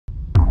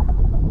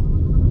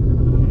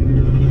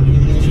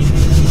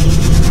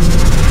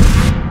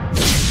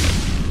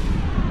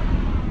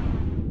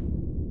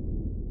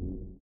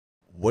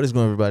What is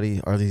going on, everybody?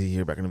 RDZ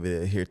here, back in the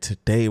video here.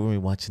 Today we're gonna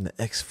be watching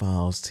the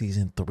X-Files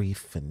season 3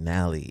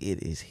 finale.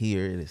 It is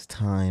here, it is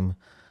time.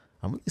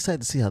 I'm really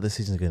excited to see how this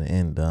season is gonna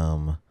end.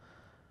 I'm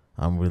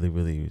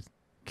really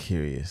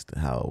curious to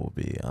how it will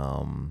be.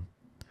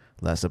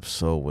 Last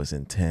episode was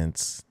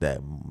intense. That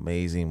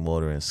amazing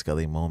Mulder and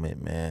Scully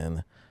moment,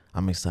 man.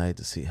 I'm excited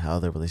to see how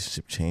their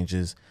relationship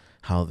changes,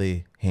 how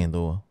they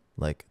handle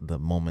like the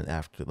moment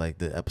after, like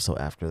the episode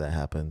after that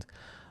happened.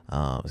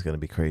 It's gonna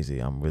be crazy.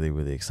 I'm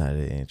really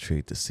excited and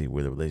intrigued to see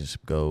where the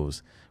relationship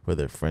goes, where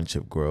their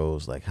friendship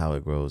grows, like how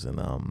it grows. And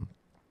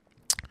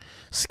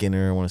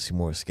Skinner, I want to see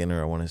more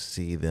Skinner. I want to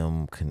see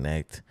them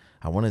connect.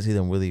 I want to see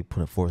them really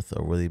put forth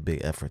a really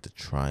big effort to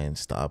try and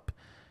stop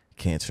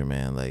cancer,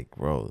 man. Like,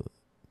 bro,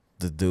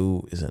 the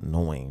dude is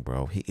annoying,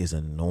 bro. He is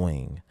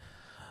annoying.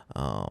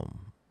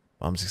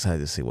 I'm just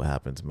excited to see what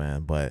happens,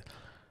 man. But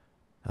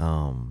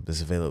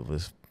this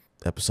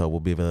episode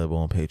will be available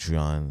on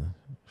Patreon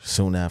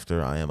soon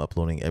after. I am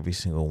uploading every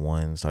single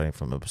one, starting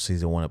from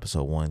season 1,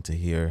 episode 1 to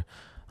here.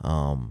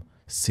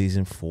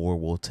 Season 4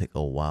 will take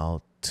a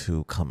while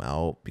to come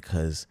out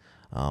because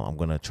I'm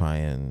gonna try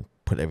and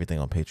put everything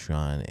on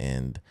Patreon,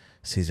 and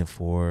season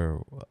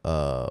 4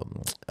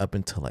 up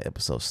until like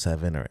episode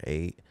 7 or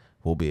 8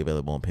 will be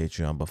available on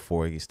Patreon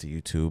before it gets to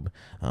YouTube,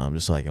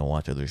 just so I can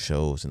watch other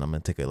shows. And I'm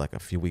gonna take like a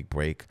few week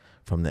break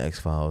from the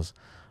X-Files.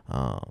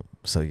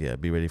 So yeah,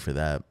 be ready for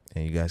that.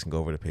 And you guys can go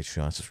over to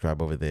Patreon,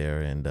 subscribe over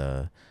there, and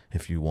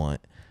if you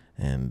want.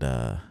 And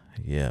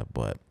yeah,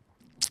 but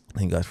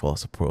thank you guys for all the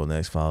support on the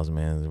X-Files,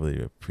 man.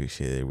 Really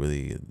appreciate it.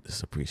 Really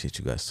just appreciate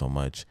you guys so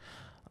much.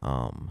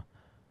 I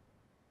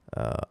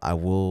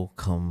will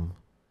come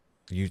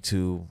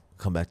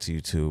back to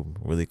YouTube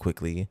really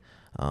quickly.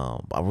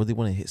 I really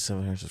want to hit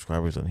 700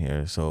 subscribers on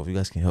here, so if you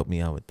guys can help me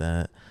out with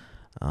that,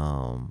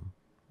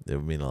 it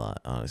would mean a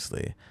lot,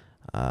 honestly.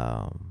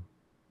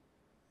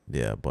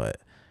 Yeah, but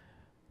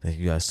thank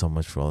you guys so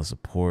much for all the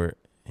support,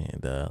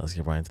 and let's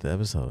get right into the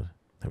episode.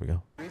 There we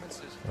go.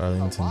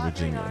 Arlington,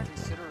 Virginia.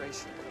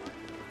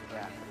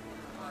 Yeah.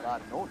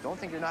 Don't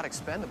think you're not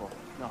expendable.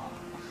 No.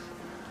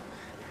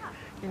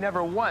 You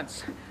never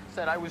once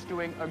said I was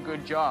doing a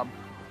good job.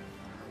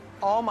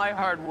 All my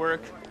hard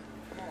work.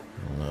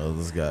 No,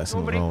 this guy's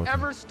nobody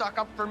ever stuck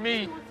up for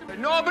me.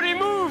 Nobody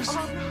moves.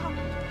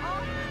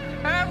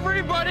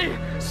 Everybody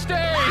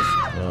stays.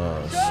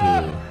 Oh,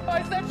 shut up!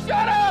 I said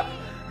shut up!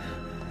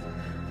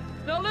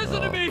 Now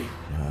listen to me.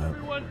 God.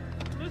 Everyone,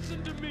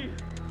 listen to me.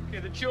 Okay,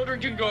 the children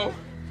can go.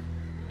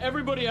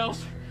 Everybody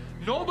else,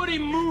 nobody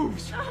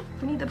moves.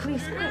 We need the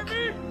police,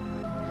 quick.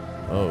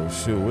 Oh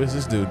shoot, what's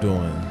this dude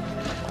doing?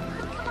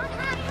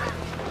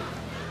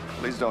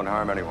 Please don't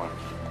harm anyone.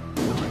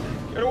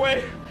 Get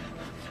away.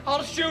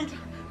 I'll shoot.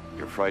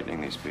 You're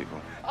frightening these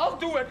people. I'll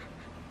do it.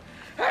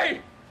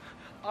 Hey,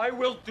 I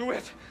will do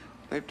it.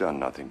 They've done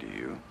nothing to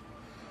you.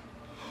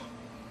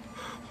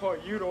 Oh,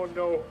 you don't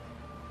know.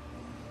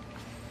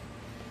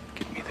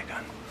 Give me the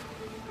gun.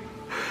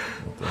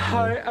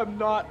 I am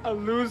not a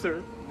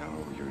loser. No,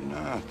 you're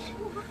not.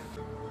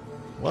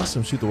 Watch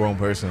him shoot the wrong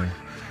person.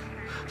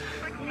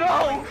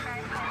 No!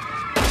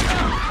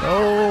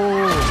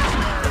 Oh!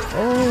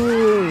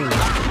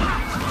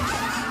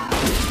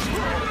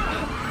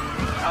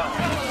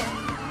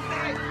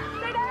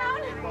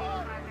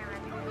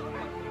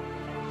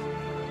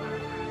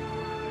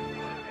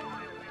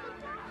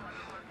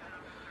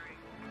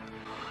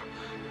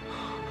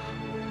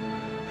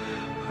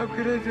 I'm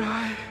gonna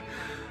die.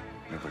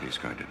 Nobody's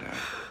going to die.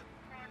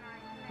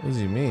 What does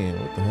he mean?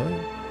 What the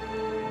heck?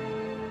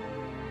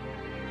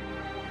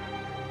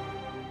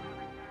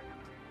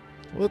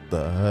 What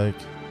the heck?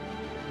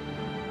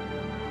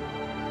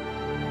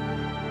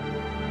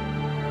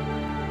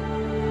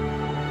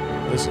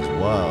 This is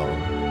wild.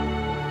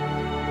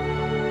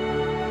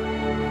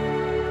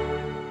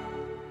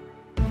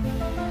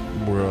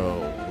 Bro,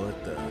 what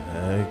the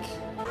heck?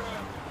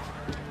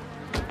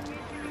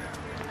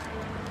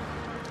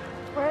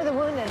 Where are the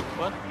wounded?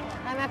 What?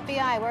 I'm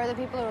FBI. Where are the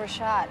people who were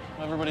shot?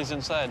 Everybody's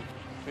inside.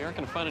 We aren't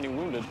gonna find any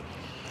wounded.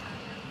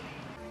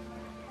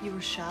 You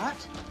were shot?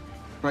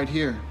 Right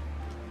here,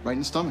 right in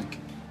the stomach.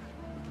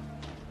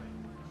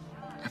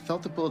 I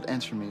felt the bullet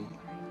enter me,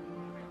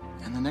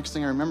 and the next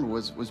thing I remember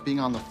was being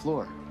on the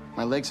floor.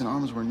 My legs and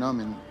arms were numb,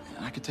 and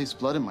I could taste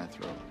blood in my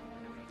throat.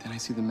 Then I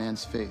see the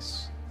man's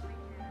face.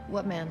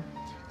 What man?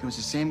 It was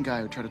the same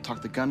guy who tried to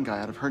talk the gun guy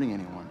out of hurting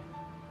anyone.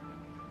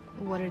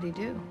 What did he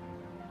do?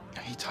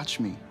 He touched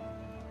me,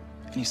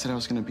 and he said I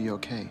was gonna be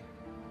okay.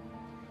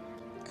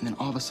 And then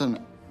all of a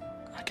sudden,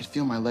 I could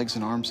feel my legs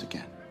and arms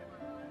again.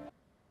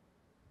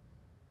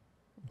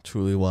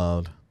 Truly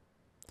wild.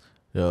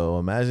 Yo,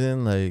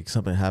 imagine like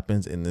something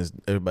happens and this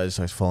everybody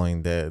starts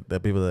falling dead.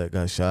 That people that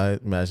got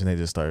shot, imagine they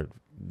just start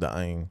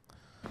dying.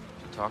 Did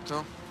you talk to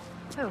him?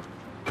 Who?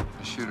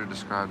 The shooter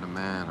described a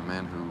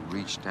man who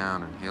reached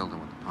down and held him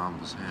with the palm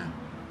of his hand.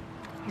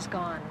 He's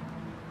gone.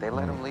 They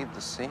let him leave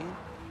the scene?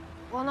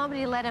 Well,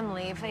 nobody let him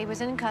leave. He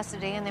was in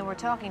custody, and they were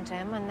talking to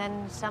him, and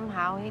then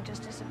somehow he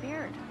just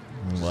disappeared.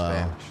 Wow.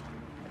 Vanished.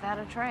 Without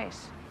a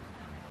trace.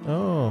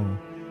 Oh.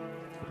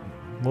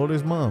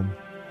 Mulder's mom.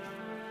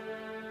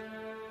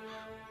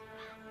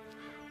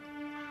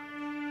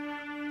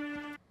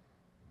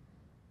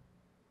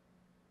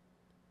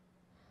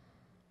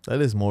 That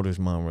is Mulder's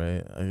mom,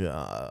 right?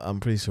 I'm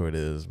pretty sure it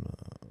is.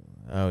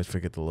 I always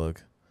forget to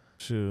look.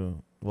 Shoot.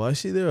 Why is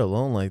she there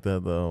alone like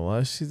that, though? Why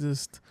is she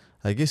just...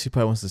 I guess she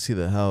probably wants to see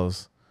the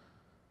house.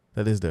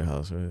 That is their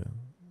house, right?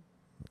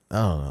 I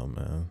don't know,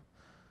 man.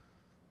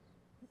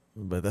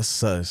 But that's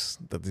sus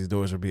that these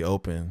doors would be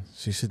open.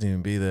 She shouldn't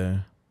even be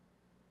there.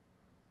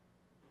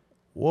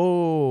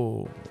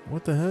 Whoa.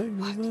 What the heck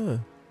was that?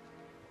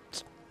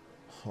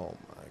 Oh,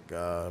 my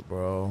God,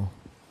 bro.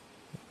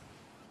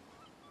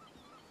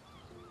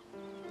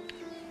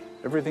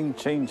 Everything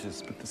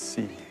changes but the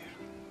sea.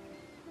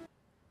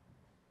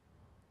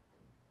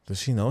 Does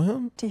she know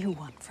him? What do you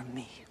want from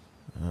me?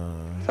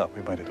 Thought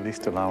we might at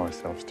least allow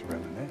ourselves to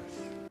reminisce.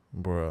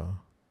 Bruh.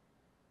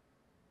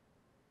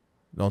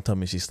 Don't tell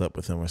me she slept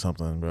with him or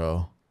something,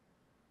 bro.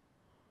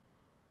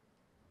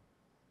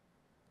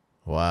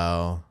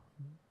 Wow.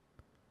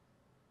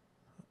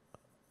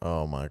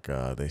 Oh my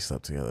God, they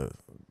slept together.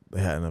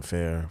 They had an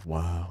affair.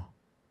 Wow.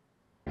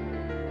 The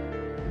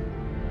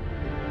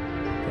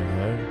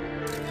heck?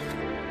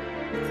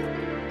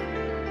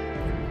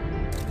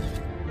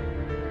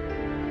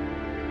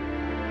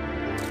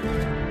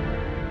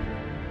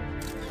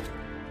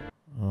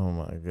 Oh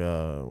my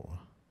God.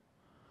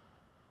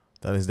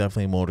 That is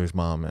definitely Mulder's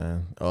mom,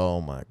 man.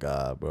 Oh my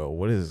God, bro.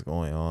 What is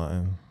going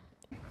on?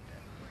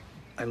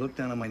 I look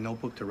down at my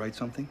notebook to write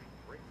something.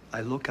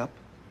 I look up.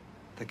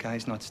 The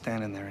guy's not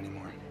standing there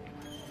anymore.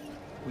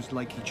 It was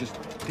like he just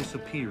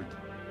disappeared.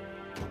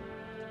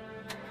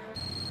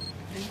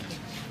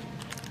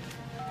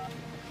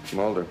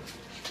 Mulder.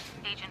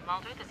 Agent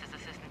Mulder, this is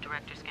Assistant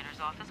Director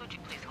Skinner's office. Would you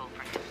please hold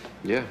for him?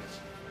 Yeah.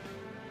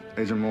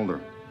 Agent Mulder.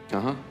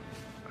 Uh-huh.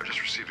 I've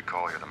just received a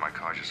call here that might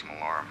cause you some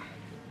alarm.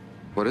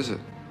 What is it?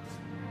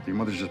 Your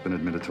mother's just been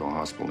admitted to a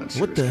hospital in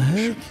serious What the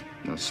condition.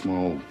 heck? In a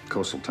small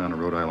coastal town of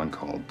Rhode Island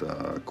called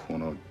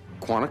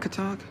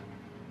Quanticotok?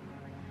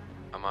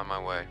 I'm on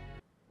my way.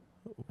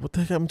 What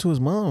the heck happened to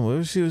his mom? What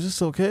if she was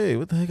just okay?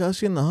 What the heck? How's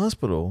she in the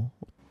hospital?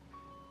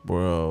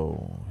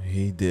 Bro,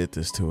 he did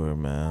this to her,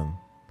 man.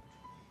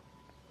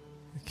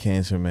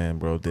 Cancer man,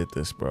 bro, did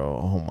this, bro.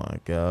 Oh my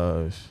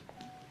gosh.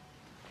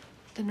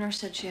 The nurse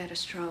said she had a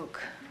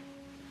stroke.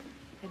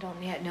 They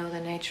don't yet know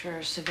the nature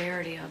or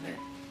severity of it,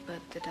 but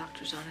the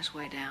doctor's on his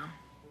way down.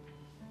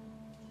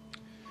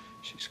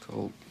 She's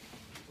cold.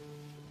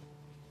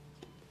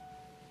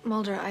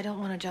 Mulder, I don't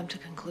want to jump to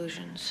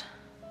conclusions.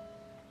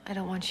 I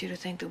don't want you to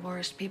think the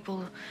worst.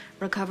 People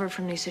recover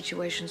from these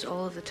situations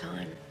all of the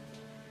time.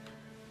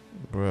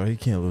 Bro, he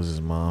can't lose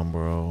his mom,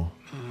 bro.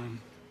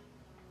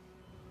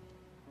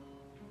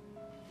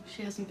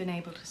 She hasn't been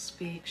able to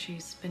speak.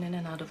 She's been in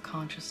and out of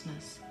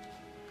consciousness.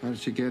 How did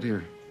she get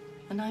here?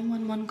 A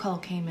 911 call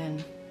came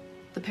in.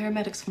 The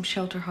paramedics from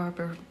Shelter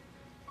Harbor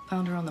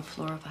found her on the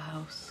floor of a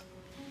house.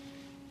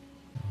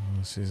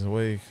 She's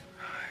awake.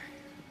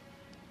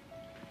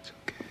 It's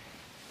okay.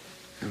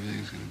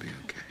 Everything's gonna be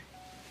okay.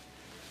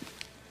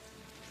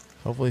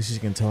 Hopefully she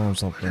can tell him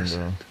something, bro. What do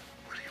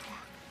you want?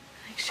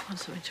 I think she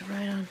wants something to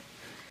write on.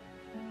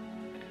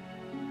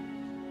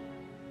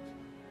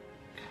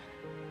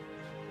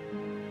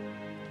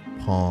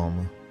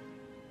 Palm.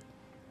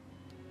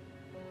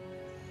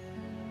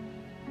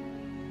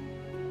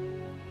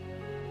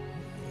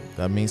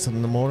 That means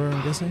something to Mulder,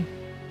 I'm guessing?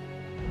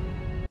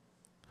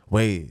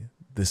 Wait,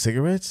 the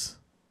cigarettes?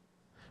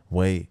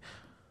 Wait.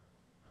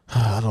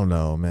 I don't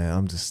know, man.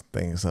 I'm just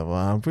thinking stuff.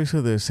 I'm pretty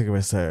sure there's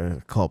cigarettes that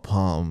are called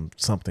palm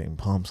something.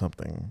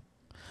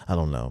 I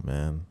don't know,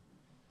 man.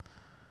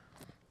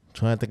 I'm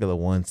trying to think of the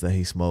ones that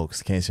he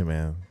smokes. Cancer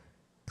man.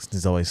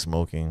 He's always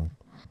smoking.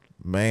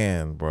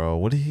 Man, bro,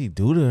 what did he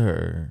do to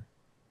her?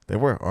 They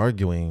were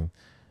arguing.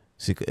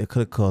 It could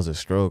have caused a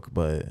stroke,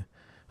 but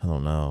I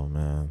don't know,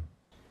 man.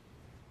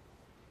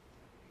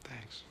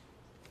 Thanks.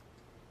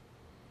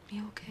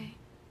 You okay?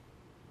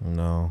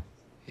 No.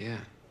 Yeah.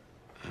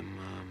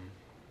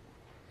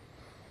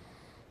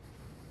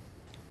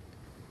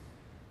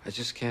 I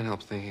just can't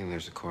help thinking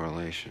there's a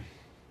correlation.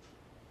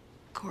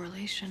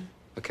 Correlation?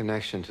 A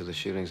connection to the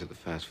shootings at the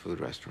fast food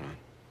restaurant.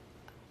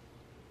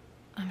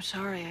 I'm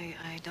sorry,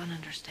 I don't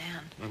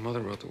understand. My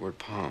mother wrote the word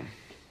palm.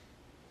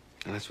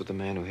 And that's what the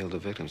man who healed the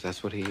victims,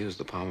 that's what he used,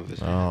 the palm of his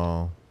hand.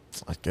 Oh,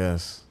 I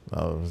guess.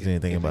 I was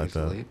thinking about it's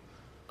a that. leap?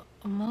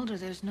 Mulder,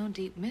 there's no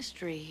deep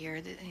mystery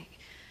here.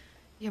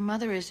 Your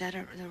mother is at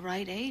the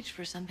right age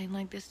for something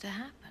like this to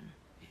happen.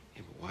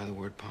 Yeah, but why the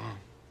word palm?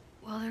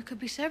 Well, there could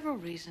be several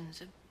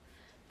reasons.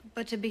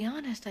 But to be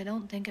honest, I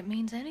don't think it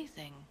means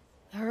anything.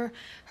 Her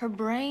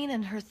brain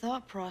and her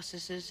thought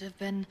processes have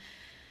been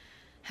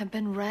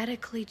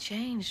radically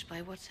changed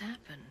by what's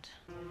happened.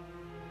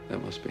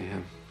 That must be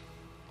him.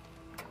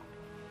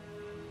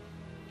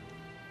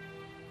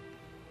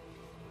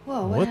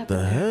 Whoa, What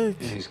the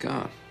heck? Yeah, he's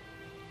gone.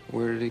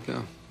 Where did he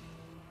go?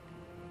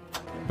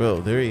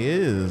 Bro, there he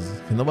is.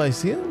 Can nobody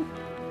see him?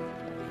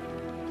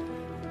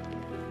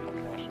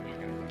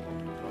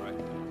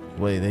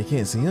 Wait, they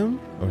can't see him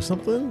or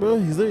something, bro?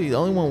 He's literally the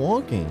only one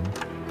walking.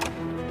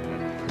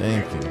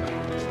 Thank you.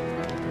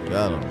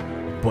 Got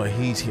him. But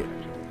he's here.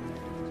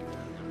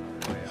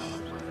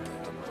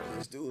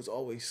 This dude is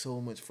always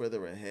so much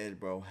further ahead,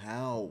 bro.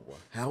 How?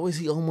 How is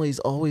he always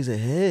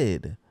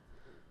ahead?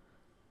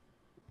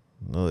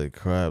 Holy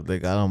crap, they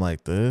got him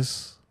like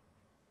this?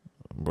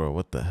 Bro,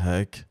 what the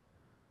heck?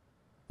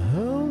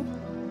 Hell?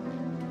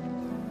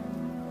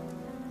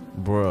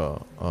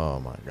 Bro,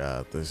 oh my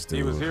god, this dude.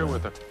 He was here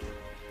with her.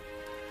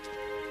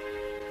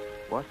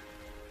 What?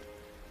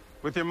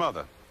 With your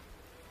mother,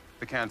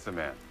 the cancer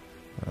man.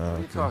 What are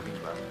you talking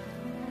about?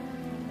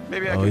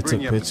 Maybe I Oh, he can bring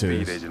took you up to speed,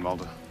 pictures. Agent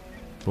Mulder.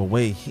 But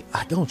wait,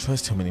 I don't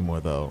trust him anymore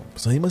though.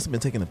 So he must have been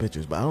taking the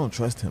pictures, but I don't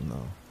trust him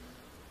though.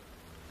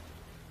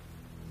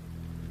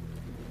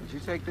 Did you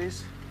take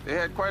these? They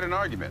had quite an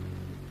argument,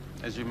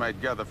 as you might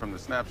gather from the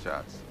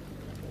snapshots.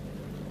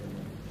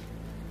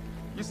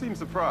 You seem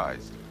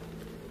surprised.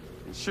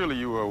 And surely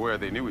you were aware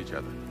they knew each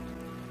other.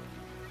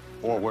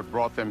 Or what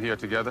brought them here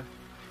together?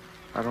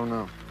 I don't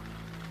know.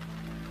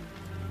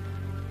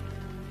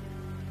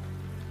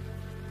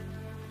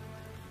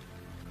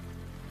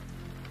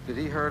 Did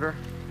he hurt her?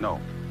 No.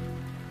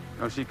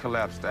 No, she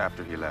collapsed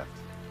after he left.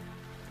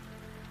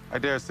 I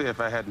dare say if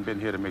I hadn't been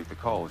here to make the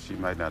call, she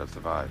might not have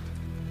survived.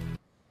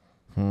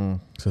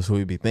 So should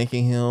we be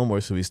thanking him or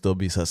should we still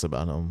be sus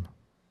about him?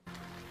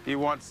 He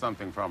wants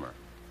something from her.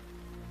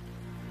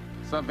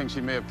 Something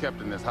she may have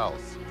kept in this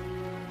house.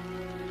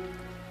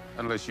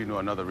 Unless you know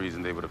another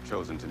reason they would have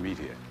chosen to meet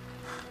here.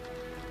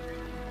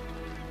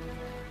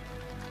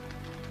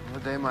 The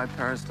day my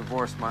parents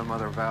divorced, my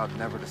mother vowed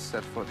never to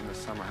set foot in this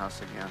summer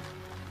house again.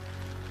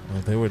 Oh,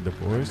 they were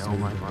divorced? I know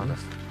my mother.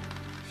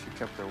 She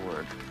kept her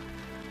word.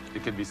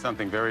 It could be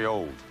something very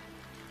old.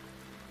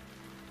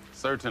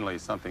 Certainly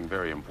something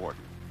very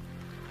important.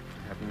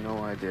 I have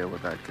no idea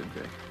what that could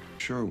be.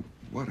 Sure,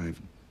 what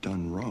I've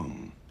done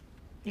wrong.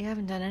 You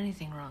haven't done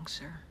anything wrong,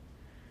 sir.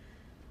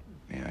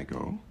 May I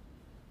go?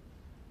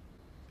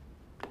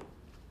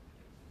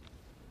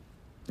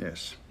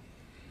 Yes.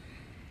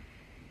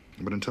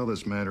 But until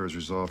this matter is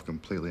resolved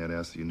completely, I'd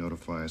ask that you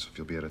notify us if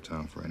you'll be out of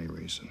town for any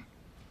reason.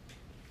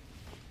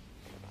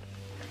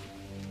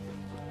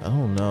 I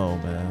don't know,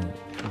 man.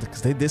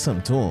 Because they did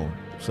something to him.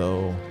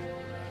 So,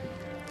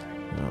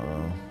 I don't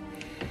know.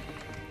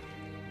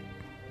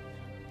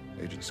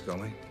 Agent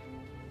Scully?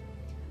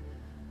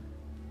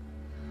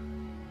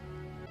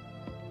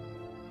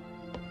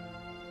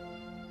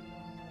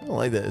 I don't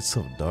like that it's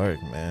so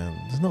dark, man.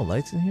 There's no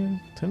lights in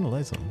here? Turn the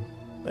lights on.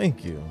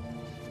 Thank you.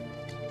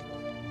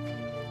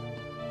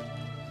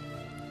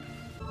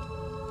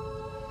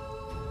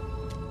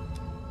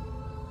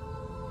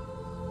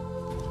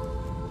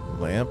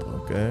 Lamp,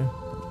 okay.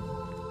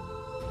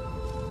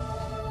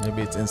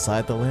 Maybe it's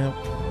inside the lamp.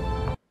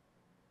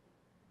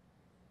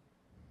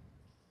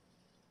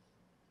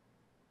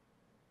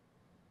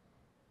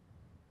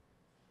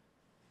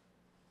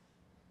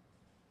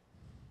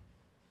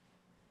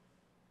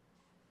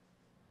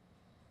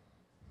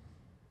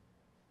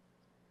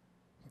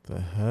 The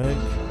heck?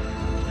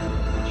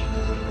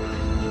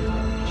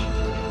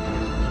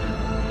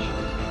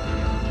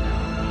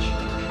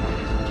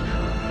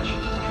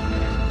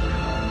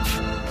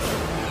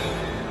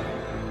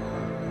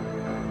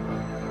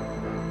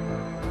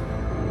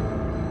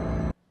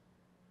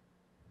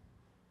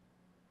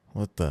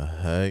 What the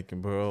heck,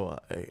 bro?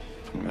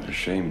 I'm not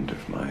ashamed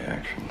of my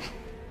actions.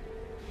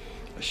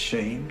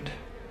 Ashamed?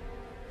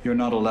 You're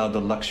not allowed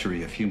the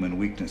luxury of human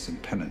weakness and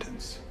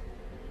penitence.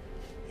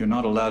 You're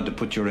not allowed to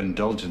put your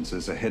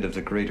indulgences ahead of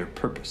the greater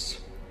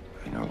purpose.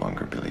 I no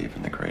longer believe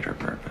in the greater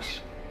purpose.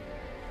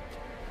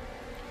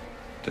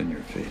 Then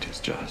your fate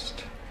is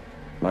just.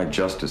 My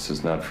justice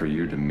is not for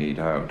you to mete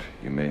out.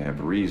 You may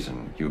have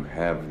reason. You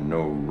have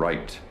no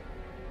right.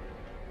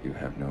 You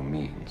have no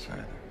means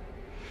either.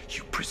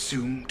 You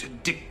presume to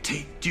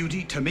dictate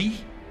duty to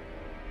me?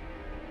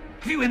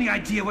 Have you any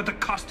idea what the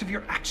cost of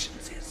your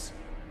actions is?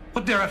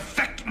 What their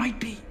effect might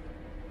be?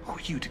 Who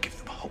are you to give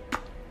them hope?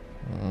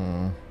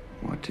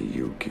 What do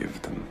you give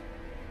them?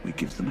 We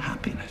give them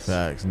happiness.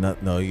 Facts.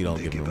 No, you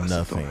don't give them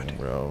nothing, authority.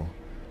 bro.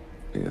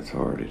 The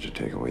authority to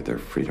take away their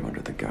freedom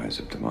under the guise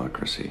of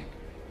democracy.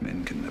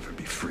 Men can never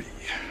be free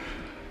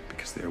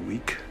because they're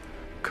weak,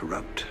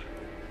 corrupt,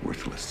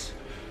 worthless.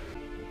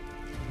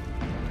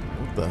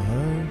 What the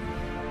heck?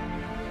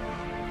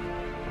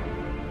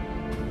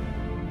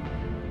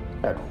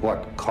 At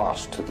what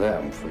cost to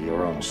them for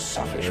your own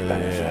selfish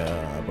benefit?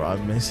 Yeah, bro, I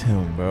miss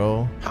him,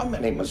 bro. How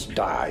many must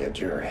die at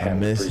your hand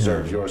to miss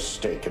preserve him. your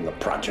stake in the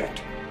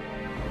project?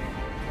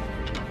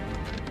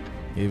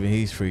 Even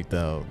he's freaked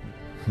out.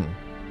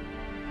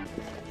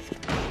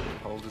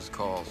 Hold his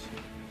calls.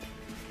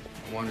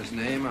 I want his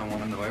name. I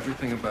want to know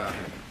everything about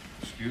him.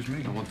 Excuse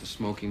me? I want the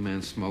smoking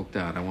man smoked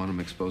out. I want him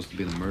exposed to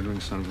be the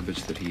murdering son of a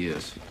bitch that he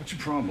is. What's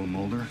your problem,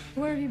 Mulder?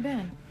 Where have you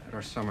been? At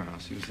our summer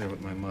house. He was there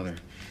with my mother.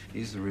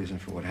 He's the reason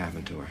for what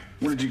happened to her.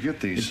 Where did you get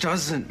these? It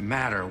doesn't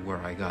matter where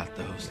I got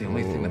those. The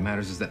only thing that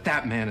matters is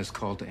that man is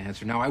called to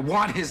answer. Now, I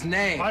want his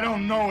name. I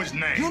don't know his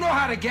name. You know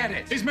how to get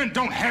it. These men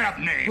don't have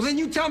names. Well, then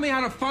you tell me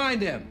how to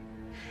find him.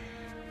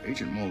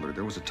 Agent Mulder,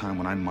 there was a time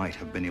when I might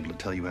have been able to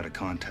tell you how to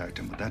contact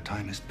him, but that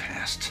time is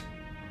past.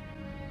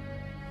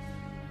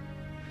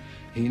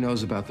 He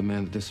knows about the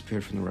man that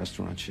disappeared from the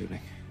restaurant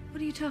shooting.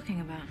 What are you talking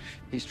about?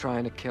 He's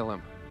trying to kill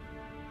him.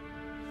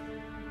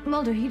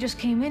 Mulder, he just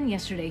came in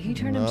yesterday. He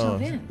turned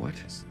himself in. What?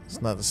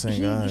 It's not the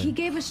same guy. He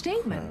gave a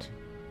statement.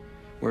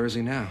 Where is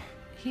he now?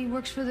 He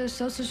works for the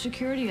Social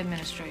Security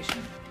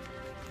Administration.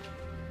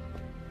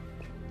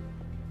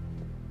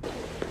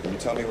 Can you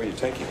tell me where you're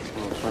taking me?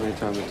 Well, plenty of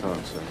time to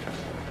talk, sir.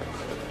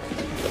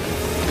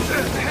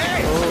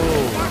 Hey!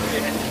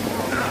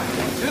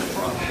 What's this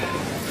from?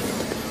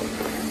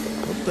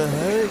 What the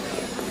heck?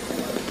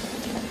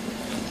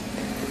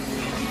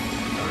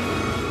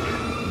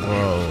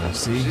 Bro,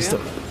 see?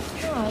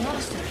 Oh, I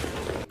lost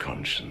it.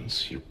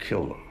 Conscience, you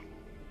kill them.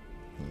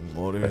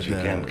 Mulder's But you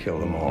dad. can't kill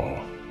them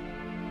all.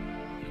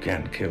 You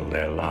can't kill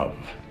their love,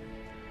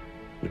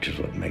 which is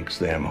what makes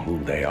them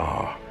who they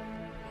are.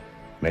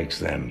 Makes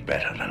them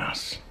better than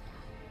us.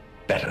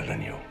 Better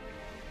than you.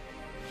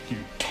 You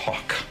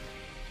talk.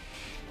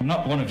 I'm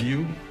not one of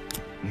you.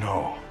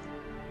 No.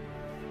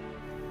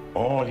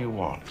 All you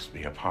want is to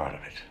be a part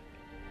of it.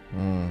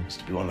 Is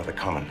to be one of the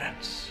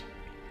commandants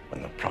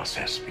when the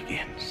process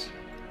begins.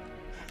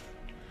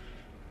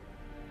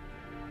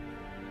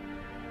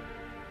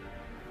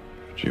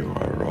 But you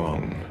are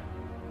wrong.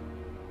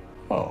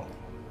 Oh.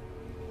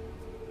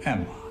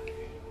 Am I?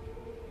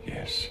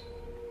 Yes.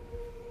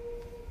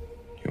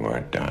 You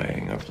are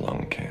dying of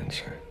lung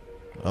cancer.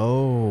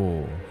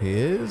 Oh, he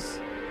is?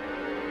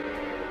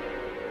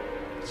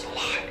 It's a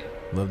lie.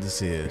 Love to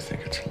see You it.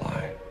 think it's a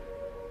lie?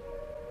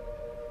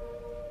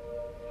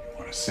 You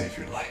want to save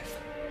your life.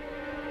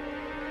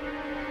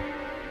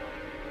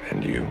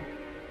 And you?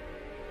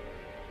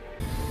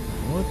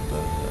 What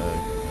the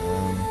heck,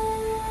 man?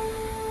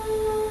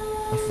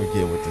 I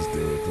forget what this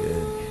dude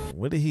did.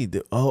 What did he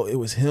do? Oh, it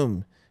was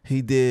him.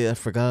 He did. I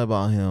forgot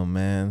about him,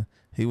 man.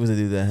 He was the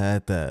dude that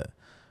had that.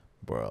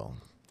 Bro.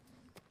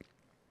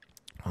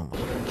 Oh my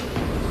God.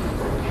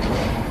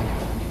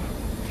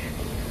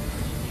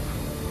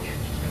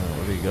 Oh,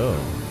 where'd he go?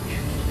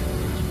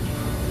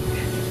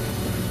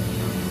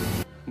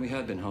 We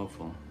had been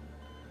hopeful,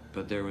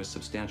 but there was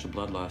substantial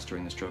blood loss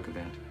during the stroke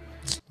event.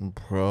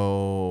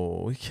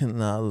 Bro, we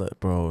cannot let,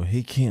 bro.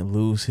 He can't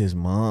lose his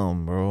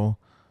mom, bro.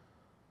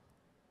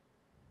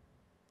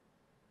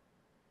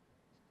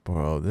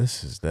 Bro,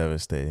 this is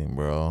devastating,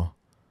 bro.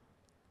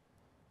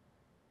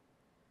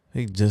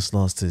 He just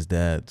lost his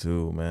dad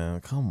too,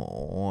 man. Come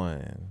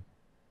on.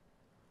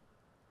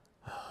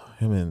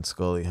 Him and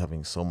Scully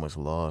having so much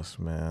loss,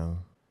 man.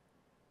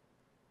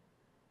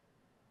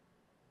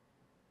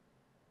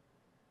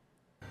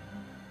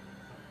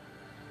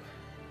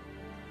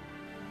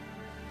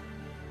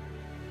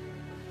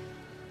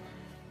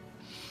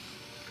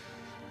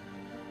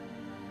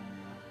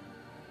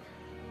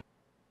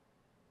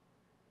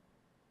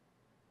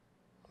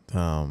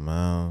 Oh,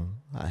 man.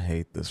 I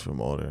hate this from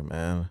Mulder,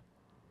 man.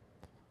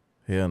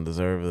 He doesn't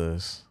deserve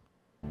this.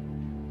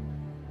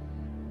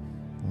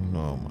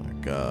 Oh my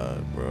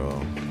God,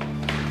 bro.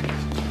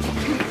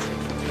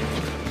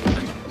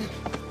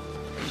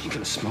 You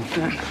gonna smoke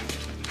that?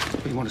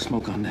 Or you want to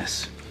smoke on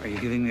this? Are you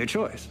giving me a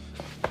choice?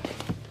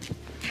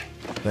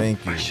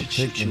 Thank you. I should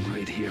shoot you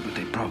right here, but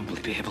they'd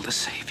probably be able to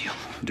save you.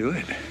 Do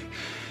it.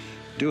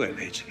 Do it,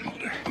 Agent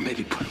Mulder. Or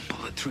maybe put a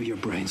bullet through your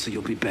brain so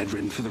you'll be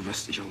bedridden for the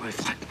rest of your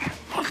life. Like my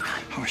mother.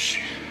 How is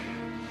she?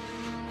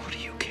 What do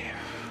you care?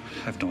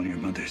 I've known your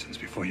mother since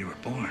before you were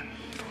born,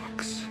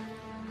 Fox.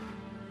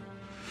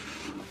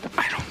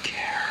 I don't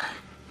care.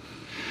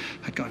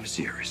 I'd gone to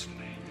see her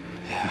recently.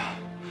 Yeah,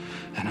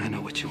 and I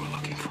know what you were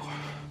looking for.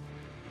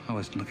 I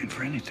wasn't looking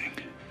for anything.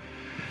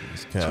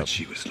 That's what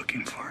she was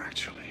looking for,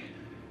 actually.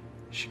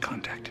 She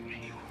contacted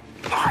me.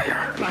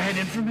 Liar! I had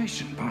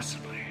information,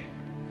 possibly,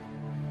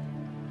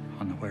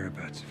 on the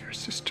whereabouts of your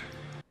sister.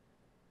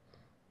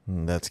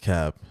 That's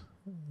Cap.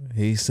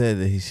 He said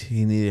that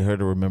he needed her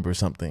to remember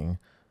something.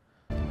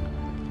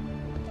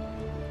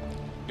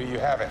 Do you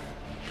have it?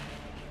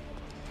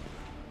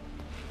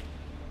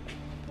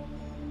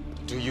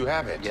 Do you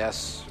have it?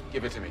 Yes.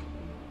 Give it to me.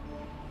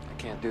 I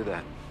can't do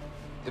that.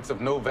 It's of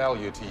no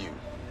value to you.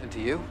 And to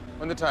you?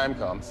 When the time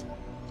comes,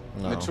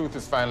 when the truth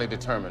is finally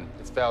determined,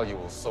 its value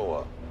will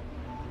soar.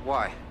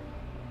 Why?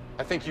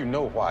 I think you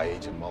know why,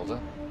 Agent Mulder.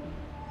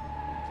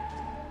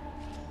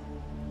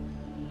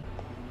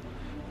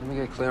 Let me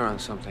get clear on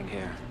something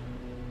here.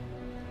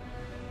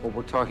 What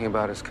we're talking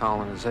about is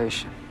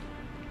colonization.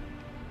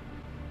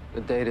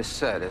 The date is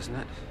set, isn't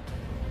it?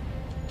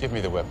 Give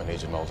me the weapon,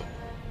 Agent Mulder.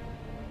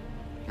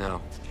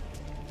 No.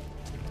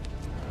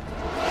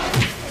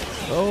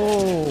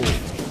 Oh!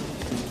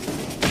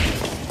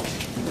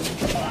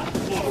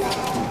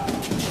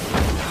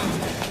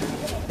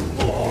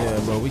 Yeah,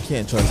 bro, we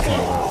can't trust him,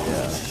 bro.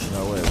 Yeah,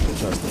 no way, we can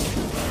trust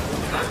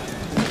him.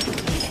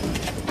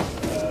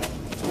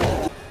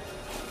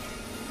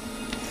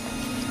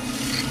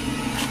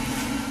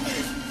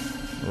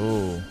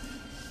 Oh.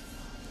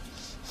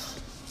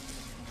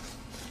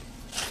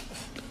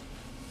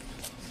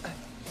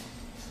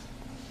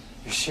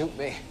 You shoot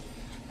me,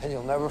 and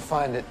you'll never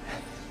find it.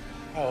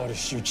 I ought to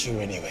shoot you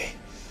anyway.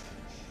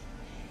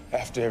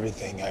 After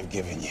everything I've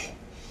given you.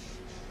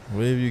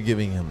 What are you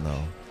giving him,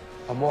 though?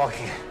 I'm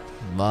walking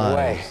Lies.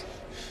 away.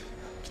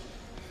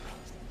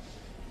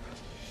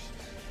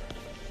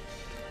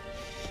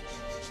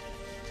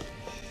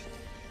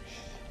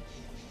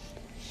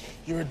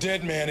 You're a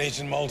dead man,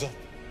 Agent Mulder.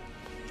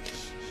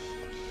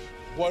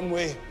 One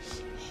way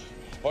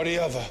or the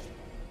other.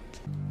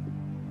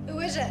 Who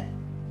is it?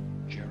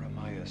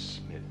 Jeremiah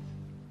Smith.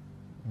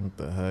 What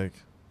the heck?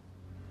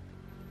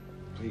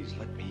 Please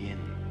let me in.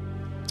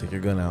 Take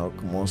your gun out.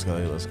 Come on,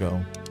 Scully, let's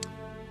go.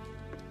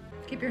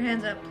 Keep your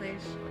hands up,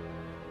 please.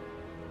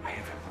 I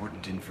have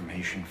important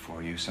information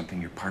for you, something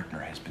your partner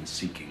has been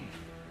seeking.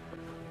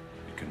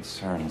 It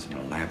concerns an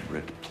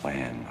elaborate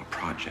plan, a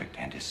project,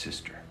 and his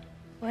sister.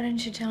 Why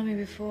didn't you tell me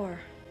before?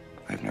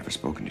 I've never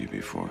spoken to you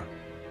before.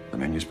 The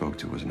man you spoke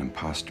to was an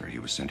imposter. He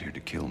was sent here to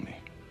kill me.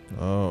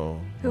 Oh.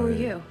 Who are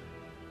you?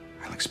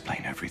 I'll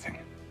explain everything.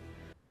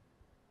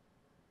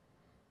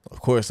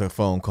 Of course a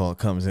phone call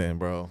comes in,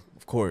 bro.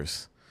 Of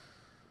course.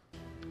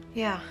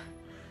 Yeah.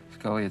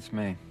 Scully, it's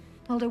me.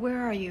 Mulder,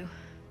 where are you?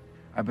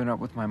 I've been up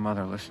with my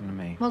mother. Listen to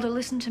me. Mulder,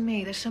 listen to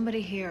me. There's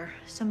somebody here.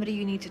 Somebody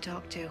you need to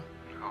talk to.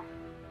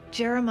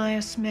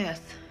 Jeremiah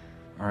Smith.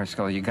 All right,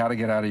 Scully, you got to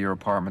get out of your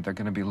apartment. They're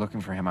going to be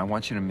looking for him. I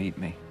want you to meet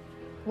me.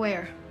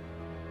 Where?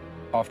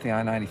 Off the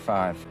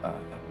I-95,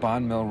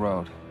 Bond Mill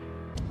Road.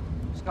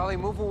 Scully,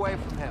 move away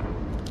from him.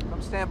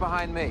 Come stand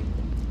behind me.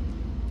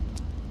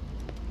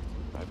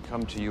 I've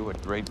come to you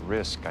at great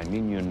risk. I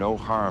mean you no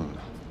harm.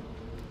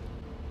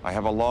 I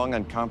have a long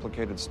and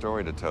complicated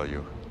story to tell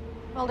you.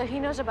 Mulder, he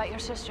knows about your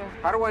sister.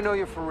 How do I know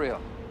you're for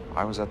real?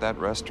 I was at that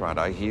restaurant.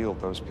 I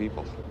healed those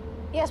people.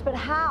 Yes, but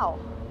how?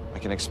 I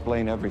can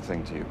explain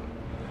everything to you.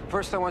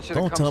 First, I want you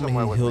Don't to come tell me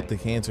somewhere he with healed me.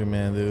 the cancer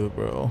man, dude,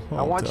 bro.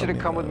 I want you to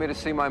come with me to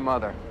see my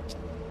mother.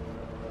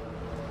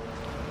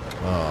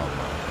 Oh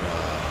my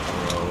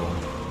god,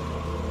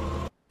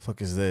 bro.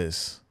 Fuck is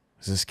this?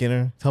 Is it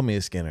Skinner? Tell me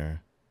it's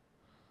Skinner.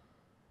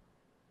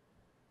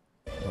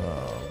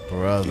 Oh,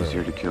 brother. He's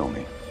here to kill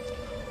me.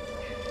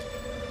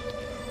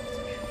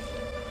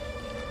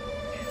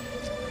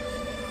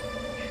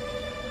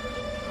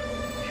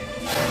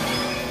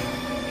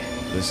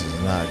 This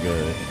is not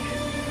good.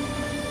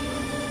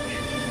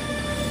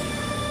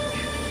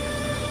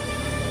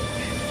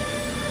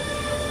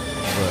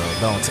 Bro,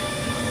 don't.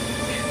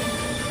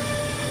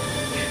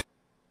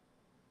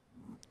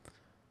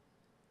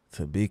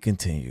 To be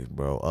continued,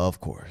 bro. Of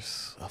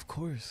course. Of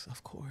course.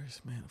 Of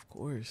course, man. Of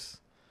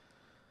course.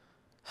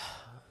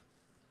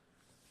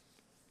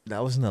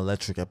 That was an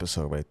electric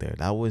episode right there.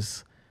 That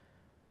was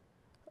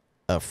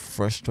a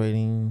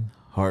frustrating,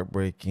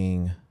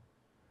 heartbreaking,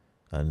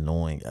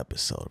 annoying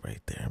episode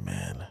right there,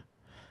 man.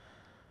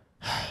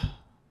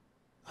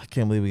 I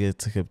can't believe we get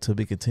to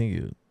be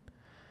continued.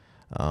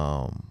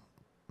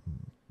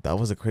 That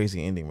was a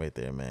crazy ending right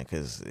there, man,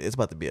 because it's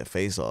about to be a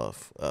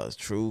face-off, a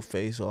true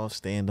face-off,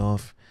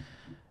 standoff.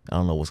 I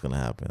don't know what's going to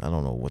happen. I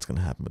don't know what's going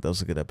to happen, but that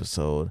was a good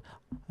episode.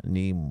 I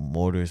need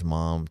Mortar's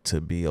mom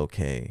to be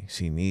okay.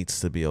 She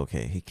needs to be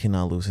okay. He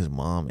cannot lose his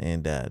mom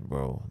and dad,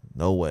 bro.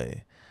 No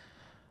way.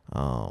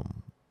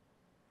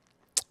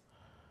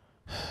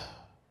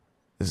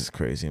 This is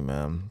crazy,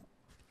 man.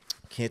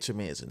 Cancer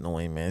Man is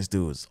annoying, man. This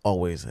dude is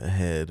always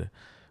ahead.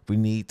 We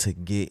need to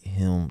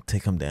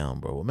take him down,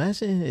 bro.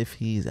 Imagine if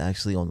he's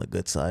actually on the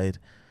good side.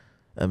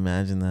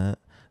 Imagine that.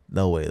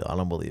 No way, though. I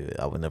don't believe it.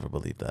 I would never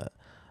believe that.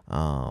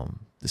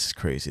 This is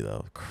crazy,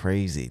 though.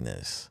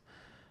 Craziness.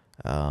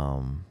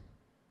 Yeah,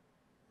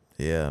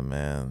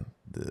 man.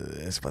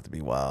 It's about to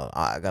be wild.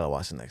 I gotta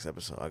watch the next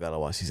episode. I gotta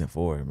watch season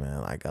 4,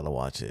 man. I gotta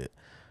watch it.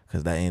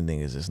 Because that ending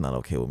is just not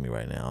okay with me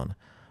right now.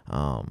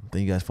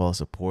 Thank you guys for all the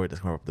support.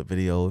 That's gonna wrap up the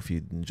video. If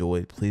you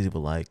enjoyed, please leave a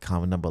like,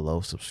 comment down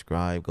below,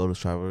 subscribe, go to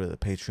the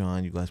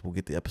Patreon. You guys will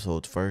get the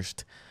episodes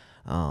first.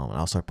 And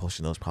I'll start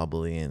posting those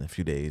probably in a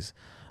few days.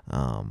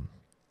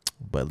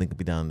 But link will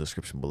be down in the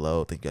description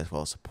below. Thank you guys for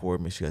all the support.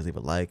 Make sure you guys leave a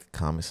like,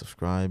 comment,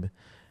 subscribe.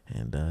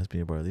 And it's been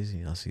your brother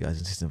Lizzy. I'll see you guys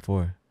in season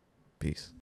 4. Peace.